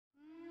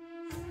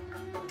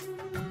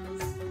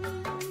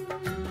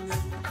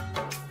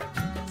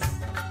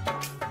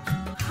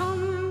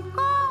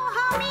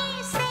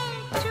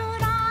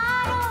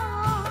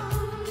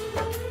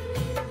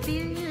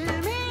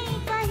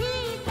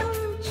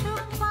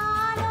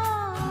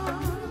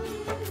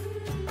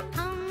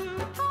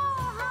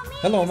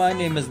Hello, my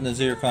name is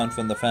Nazeer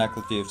from the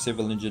Faculty of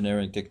Civil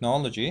Engineering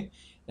Technology,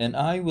 and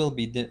I will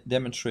be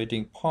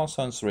demonstrating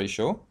Poissons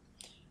Ratio.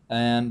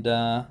 And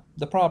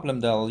the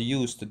problem that I'll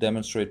use to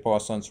demonstrate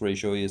Poissons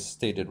Ratio is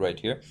stated right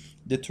here.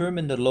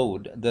 Determine the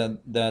load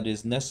that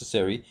is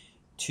necessary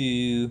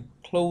to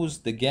close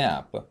the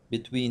gap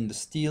between the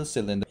steel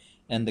cylinder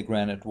and the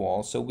granite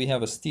wall. So we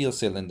have a steel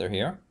cylinder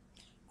here,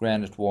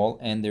 granite wall,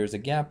 and there's a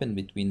gap in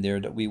between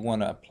there that we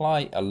want to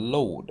apply a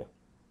load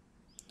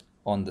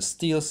on the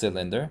steel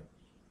cylinder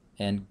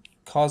and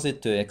cause it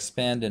to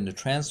expand in the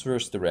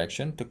transverse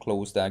direction to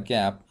close that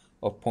gap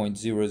of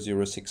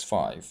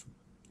 0.0065.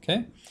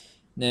 Okay,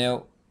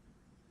 now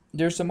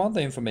there's some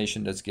other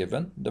information that's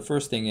given. The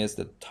first thing is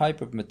the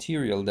type of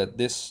material that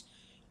this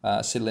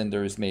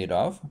cylinder is made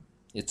of.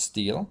 It's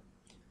steel.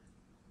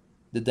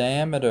 The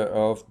diameter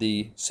of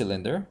the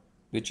cylinder,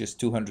 which is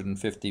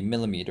 250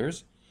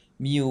 millimeters.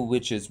 Mu,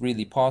 which is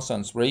really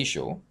Poisson's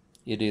ratio.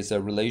 It is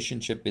a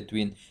relationship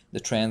between the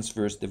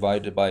transverse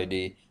divided by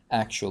the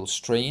actual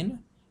strain,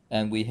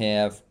 and we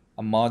have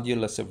a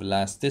modulus of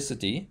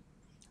elasticity,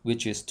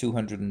 which is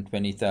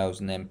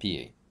 220,000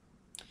 MPa.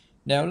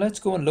 Now let's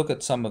go and look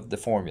at some of the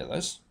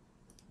formulas.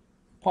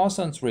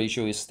 Poisson's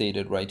ratio is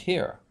stated right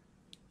here.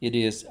 It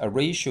is a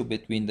ratio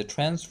between the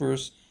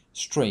transverse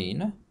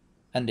strain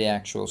and the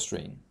actual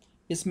strain.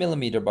 It's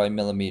millimeter by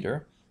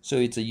millimeter, so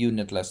it's a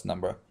unitless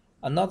number.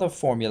 Another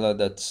formula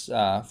that's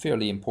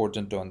fairly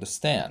important to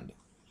understand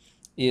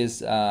is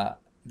the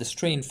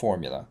strain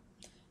formula.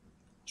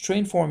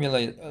 Strain formula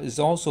is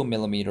also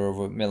millimeter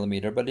over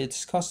millimeter, but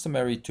it's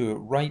customary to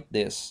write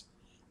this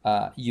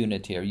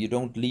unit here. You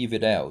don't leave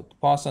it out.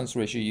 Poisson's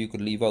ratio, you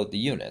could leave out the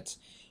units.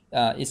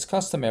 It's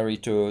customary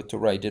to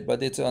write it,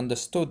 but it's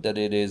understood that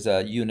it is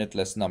a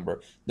unitless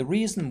number. The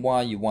reason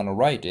why you want to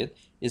write it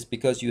is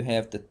because you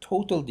have the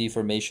total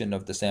deformation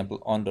of the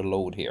sample under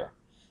load here,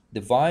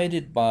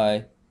 divided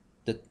by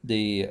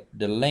the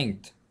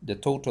length, the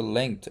total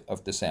length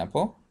of the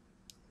sample.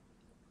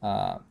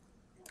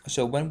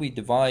 So when we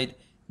divide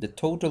the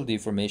total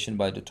deformation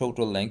by the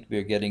total length,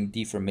 we're getting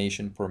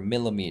deformation per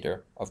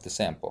millimeter of the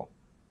sample.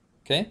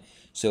 Okay,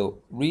 so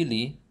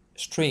really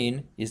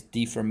strain is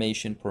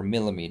deformation per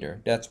millimeter.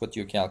 That's what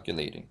you're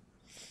calculating.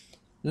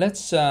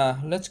 Let's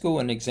go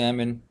and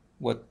examine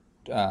what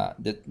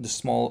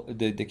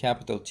the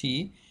capital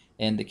T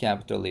and the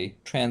capital A,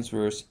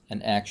 transverse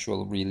and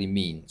actual, really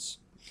means.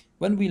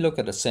 When we look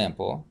at a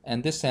sample,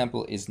 and this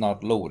sample is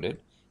not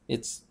loaded,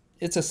 it's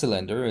a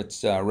cylinder,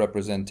 it's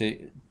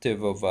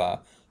representative of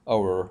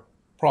our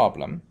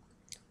problem,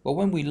 but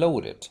when we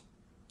load it,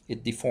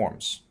 it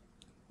deforms.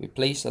 We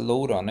place a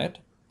load on it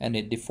and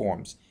it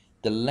deforms.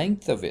 The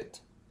length of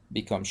it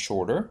becomes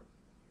shorter,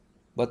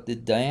 but the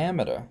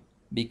diameter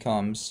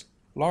becomes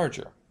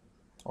larger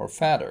or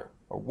fatter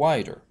or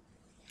wider.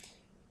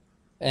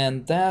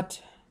 And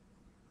that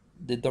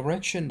the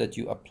direction that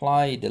you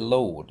apply the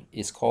load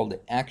is called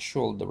the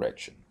actual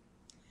direction.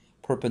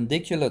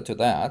 Perpendicular to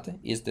that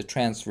is the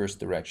transverse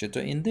direction. So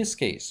in this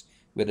case,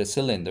 with a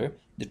cylinder,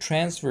 the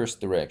transverse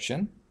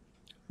direction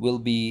will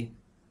be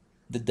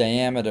the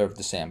diameter of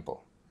the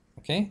sample.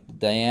 Okay, the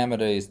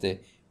diameter is the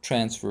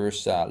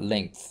transverse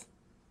length.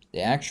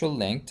 The actual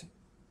length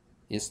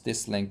is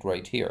this length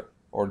right here,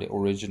 or the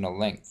original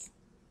length.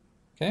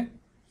 Okay,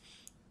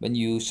 when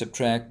you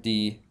subtract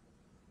the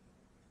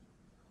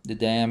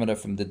diameter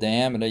from the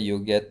diameter, you'll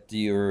get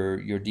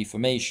your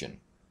deformation.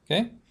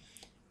 Okay,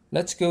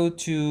 let's go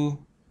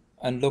to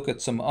and look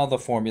at some other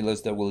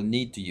formulas that we'll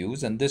need to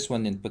use, and this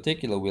one in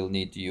particular we'll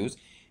need to use.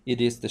 It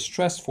is the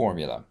stress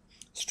formula.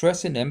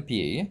 Stress in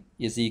MPa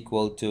is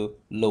equal to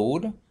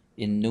load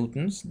in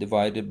newtons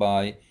divided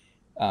by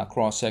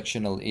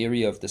cross-sectional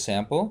area of the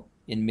sample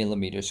in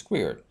millimeters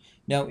squared.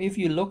 Now if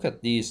you look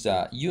at these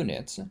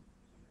units,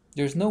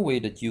 there's no way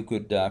that you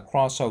could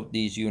cross out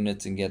these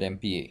units and get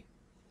MPa.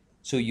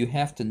 So you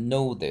have to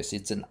know this.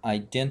 It's an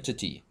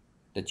identity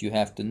that you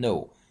have to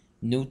know.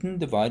 Newton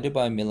divided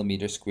by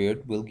millimeter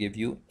squared will give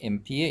you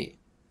MPa.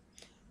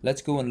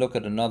 Let's go and look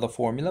at another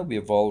formula. We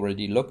have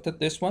already looked at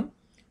this one.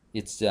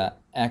 It's the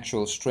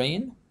actual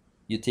strain.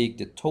 You take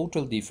the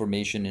total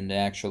deformation in the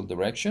actual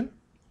direction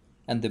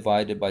and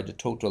divide it by the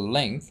total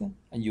length,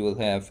 and you will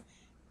have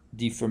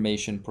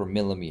deformation per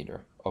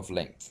millimeter of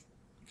length.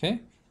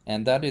 Okay,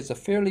 and that is a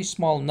fairly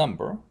small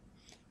number.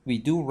 We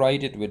do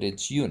write it with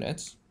its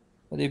units,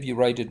 but if you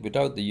write it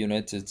without the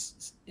units,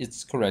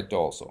 it's correct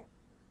also.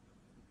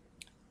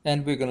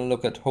 And we're going to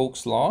look at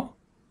Hooke's law,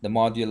 the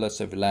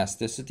modulus of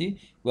elasticity.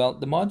 Well,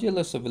 the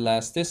modulus of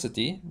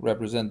elasticity,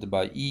 represented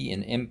by E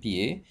in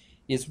MPa,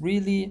 is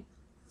really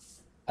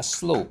a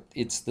slope.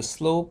 It's the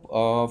slope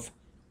of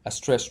a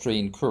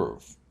stress-strain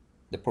curve,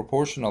 the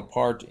proportional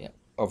part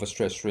of a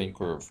stress-strain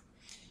curve.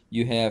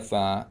 You have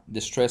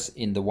the stress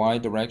in the y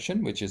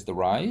direction, which is the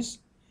rise,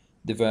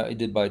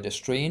 divided by the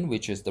strain,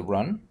 which is the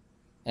run,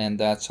 and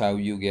that's how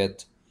you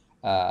get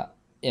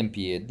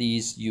MPa.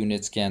 These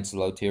units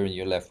cancel out here and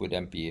you're left with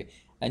MPa.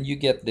 And you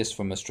get this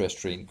from a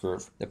stress-strain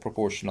curve, the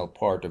proportional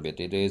part of it.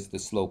 It is the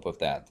slope of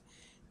that.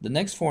 The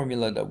next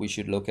formula that we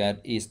should look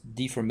at is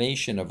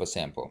deformation of a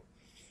sample.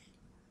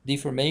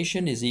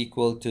 Deformation is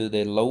equal to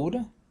the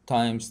load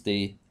times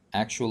the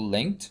actual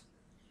length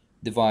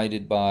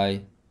divided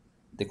by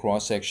the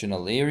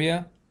cross-sectional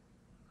area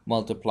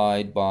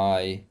multiplied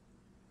by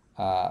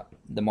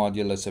the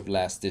modulus of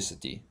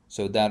elasticity.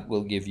 So that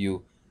will give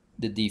you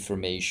the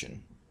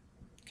deformation.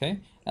 Okay,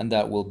 and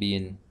that will be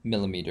in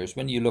millimeters.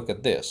 When you look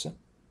at this,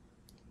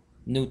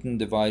 Newton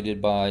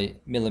divided by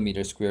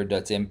millimeter squared,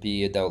 that's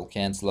MP, that will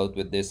cancel out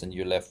with this and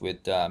you're left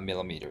with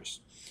millimeters.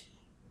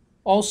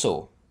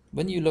 Also,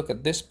 when you look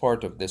at this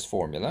part of this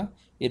formula,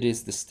 it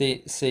is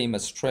the same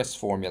as stress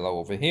formula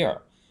over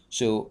here.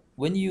 So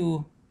when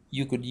you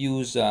could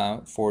use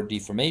for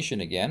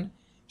deformation again,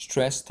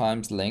 stress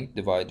times length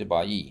divided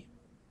by E,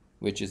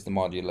 which is the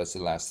modulus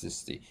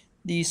elasticity.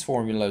 These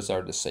formulas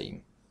are the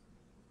same.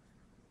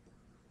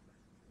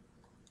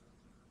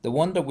 The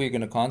one that we're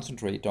going to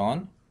concentrate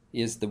on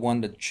is the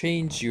one that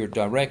changes your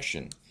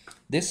direction.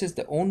 This is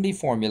the only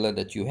formula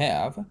that you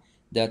have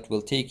that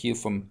will take you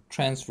from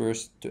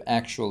transverse to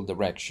actual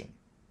direction.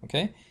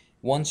 Okay?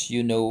 Once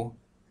you know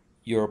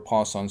your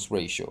Poissons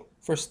ratio.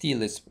 For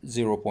steel it's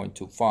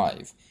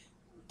 0.25.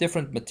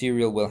 Different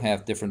material will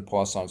have different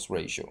Poissons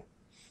ratio.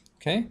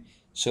 Okay?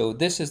 So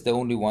this is the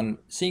only one.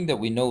 Seeing that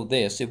we know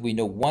this, if we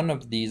know one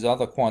of these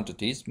other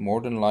quantities,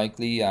 more than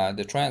likely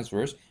the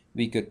transverse,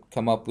 we could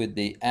come up with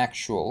the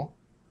actual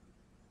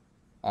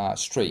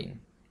strain.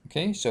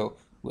 Okay, so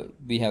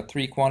we have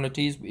three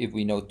quantities. If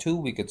we know two,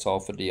 we could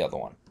solve for the other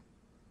one.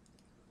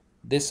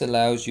 This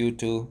allows you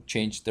to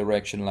change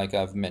direction like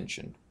I've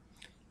mentioned.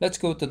 Let's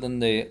go to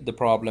the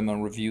problem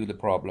and review the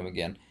problem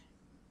again.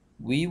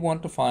 We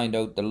want to find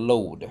out the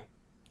load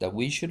that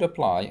we should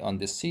apply on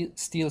the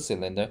steel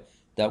cylinder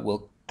that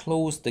will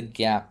close the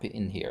gap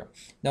in here.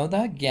 Now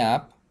that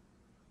gap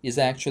is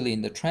actually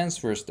in the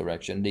transverse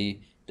direction.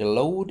 The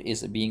load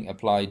is being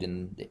applied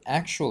in the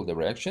actual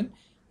direction,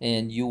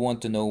 and you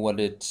want to know what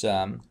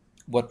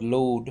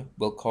load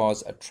will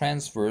cause a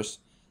transverse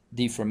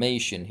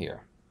deformation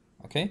here.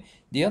 Okay.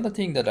 The other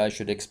thing that I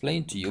should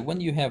explain to you, when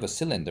you have a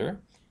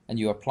cylinder and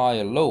you apply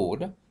a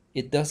load,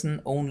 it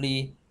doesn't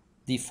only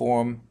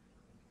deform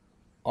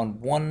on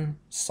one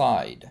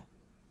side,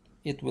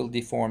 it will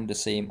deform the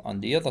same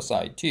on the other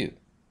side too.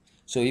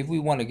 So if we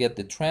want to get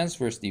the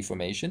transverse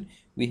deformation,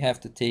 we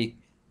have to take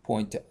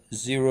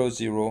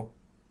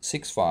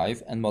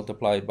 0.0065 and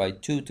multiply it by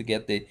 2 to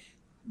get the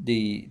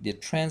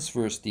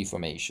transverse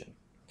deformation.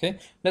 Okay,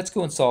 let's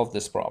go and solve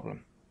this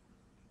problem.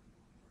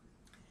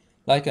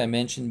 Like I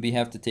mentioned, we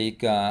have to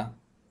take, to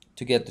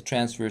get the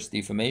transverse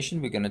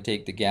deformation, we're going to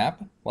take the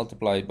gap,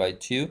 multiply it by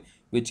 2,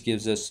 which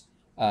gives us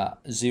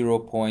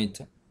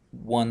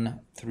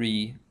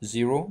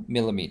 0.130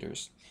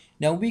 millimeters.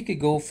 Now we could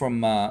go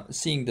from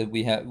seeing that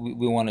we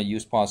want to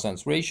use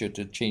Poisson's ratio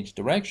to change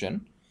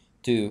direction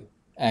to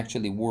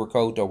actually work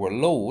out our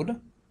load.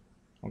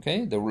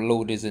 Okay, the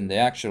load is in the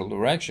actual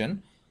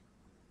direction.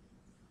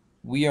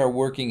 We are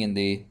working in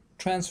the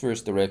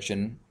transverse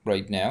direction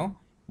right now.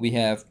 We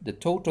have the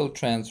total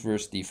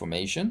transverse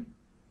deformation.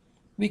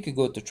 We could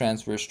go to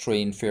transverse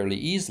strain fairly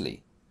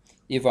easily.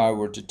 If I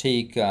were to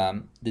take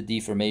the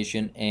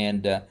deformation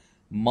and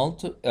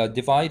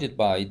divide it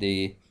by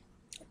the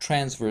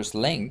transverse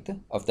length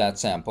of that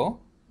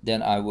sample,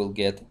 then I will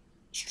get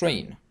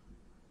strain.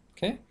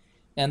 Okay,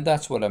 and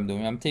that's what I'm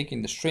doing. I'm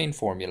taking the strain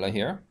formula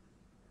here.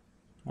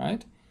 All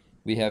right,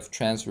 we have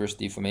transverse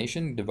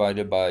deformation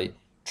divided by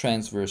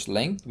transverse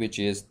length, which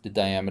is the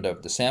diameter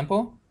of the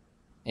sample,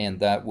 and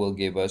that will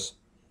give us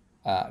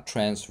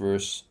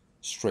transverse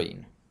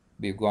strain.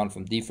 We've gone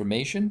from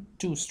deformation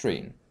to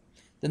strain.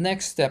 The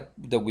next step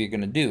that we're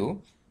going to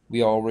do,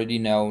 we already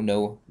now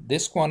know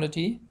this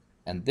quantity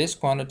and this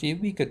quantity.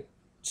 We could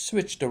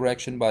switch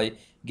direction by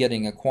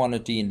getting a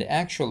quantity in the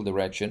actual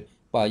direction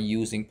by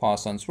using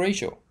Poisson's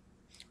ratio.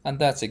 And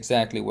that's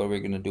exactly what we're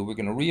going to do. We're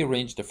going to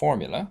rearrange the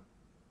formula.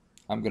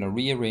 I'm going to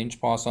rearrange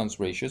Poisson's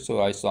ratio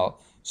so I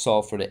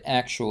solve for the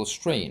actual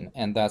strain,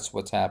 and that's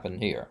what's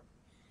happened here.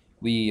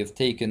 We have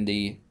taken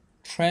the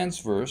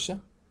transverse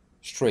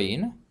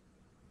strain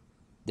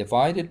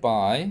divided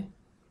by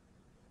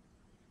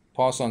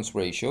Poisson's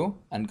ratio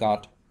and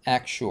got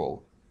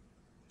actual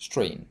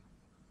strain.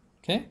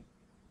 Okay,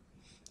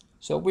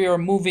 so we are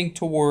moving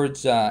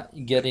towards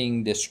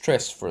getting the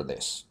stress for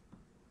this.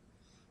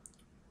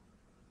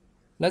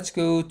 Let's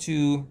go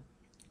to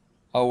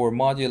our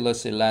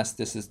modulus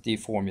elasticity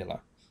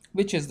formula,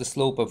 which is the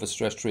slope of a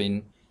stress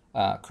strain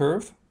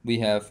curve. We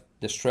have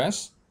the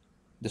stress,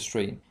 the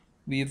strain.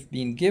 We've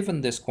been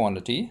given this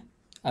quantity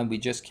and we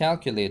just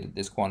calculated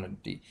this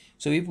quantity.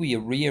 So if we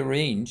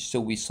rearrange, so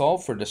we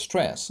solve for the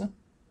stress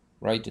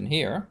right in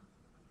here,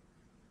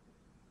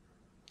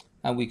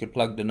 and we could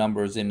plug the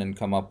numbers in and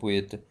come up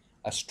with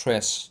a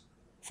stress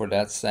for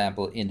that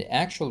sample in the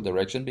actual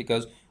direction,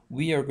 because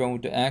we are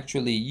going to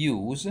actually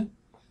use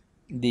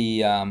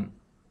the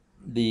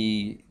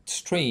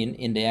strain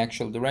in the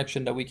actual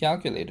direction that we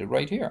calculated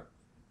right here.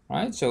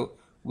 Right? So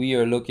we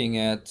are looking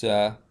at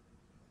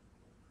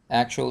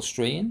actual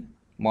strain,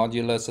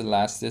 modulus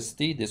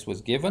elasticity. This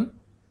was given,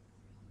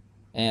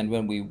 and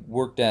when we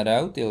work that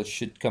out, it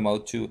should come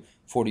out to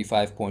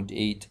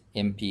 45.8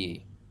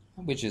 MPa,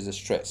 which is a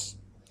stress.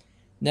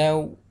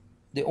 Now,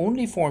 the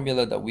only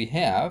formula that we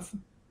have,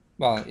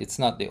 well, it's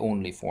not the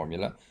only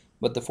formula,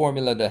 but the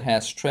formula that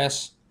has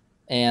stress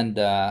and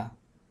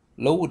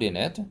load in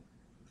it,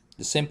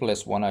 the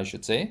simplest one I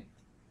should say,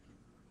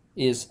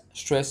 is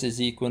stress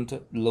is equal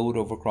to load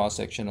over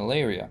cross-sectional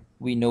area.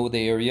 We know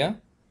the area,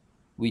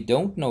 we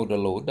don't know the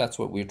load, that's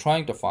what we're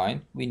trying to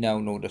find. We now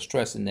know the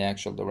stress in the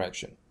actual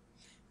direction.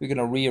 We're going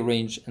to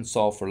rearrange and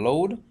solve for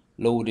load.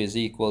 Load is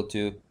equal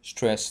to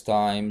stress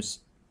times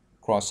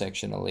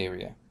cross-sectional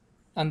area.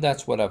 And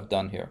that's what I've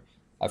done here.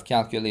 I've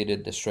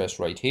calculated the stress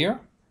right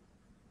here.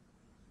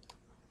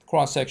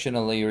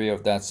 Cross-sectional area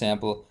of that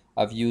sample,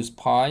 I've used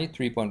pi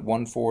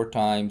 3.14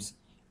 times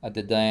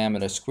the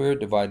diameter squared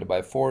divided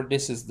by 4.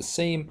 This is the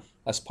same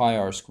as pi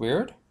r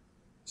squared.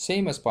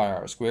 Same as pi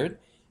r squared.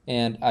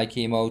 And I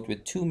came out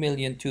with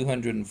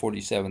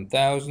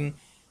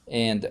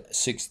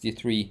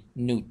 2,247,063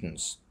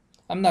 newtons.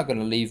 I'm not going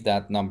to leave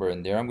that number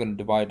in there. I'm going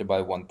to divide it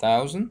by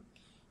 1,000.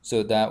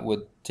 So that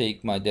would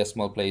take my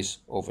decimal place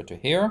over to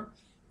here.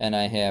 And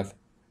I have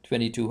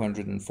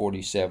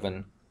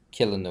 2,247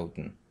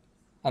 kilonewton.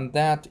 And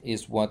that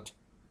is what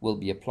will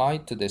be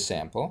applied to this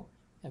sample.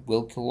 It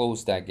will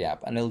close that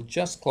gap. And it'll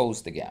just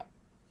close the gap.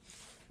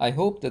 I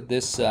hope that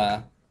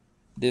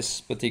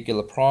this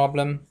particular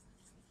problem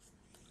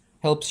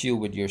helps you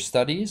with your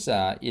studies.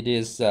 It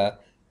is a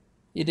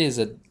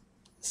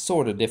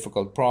sort of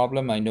difficult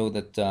problem. I know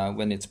that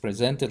when it's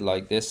presented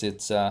like this,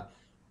 it's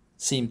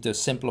seemed to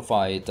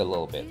simplify it a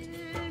little bit.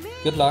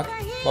 Good luck.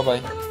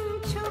 Bye-bye.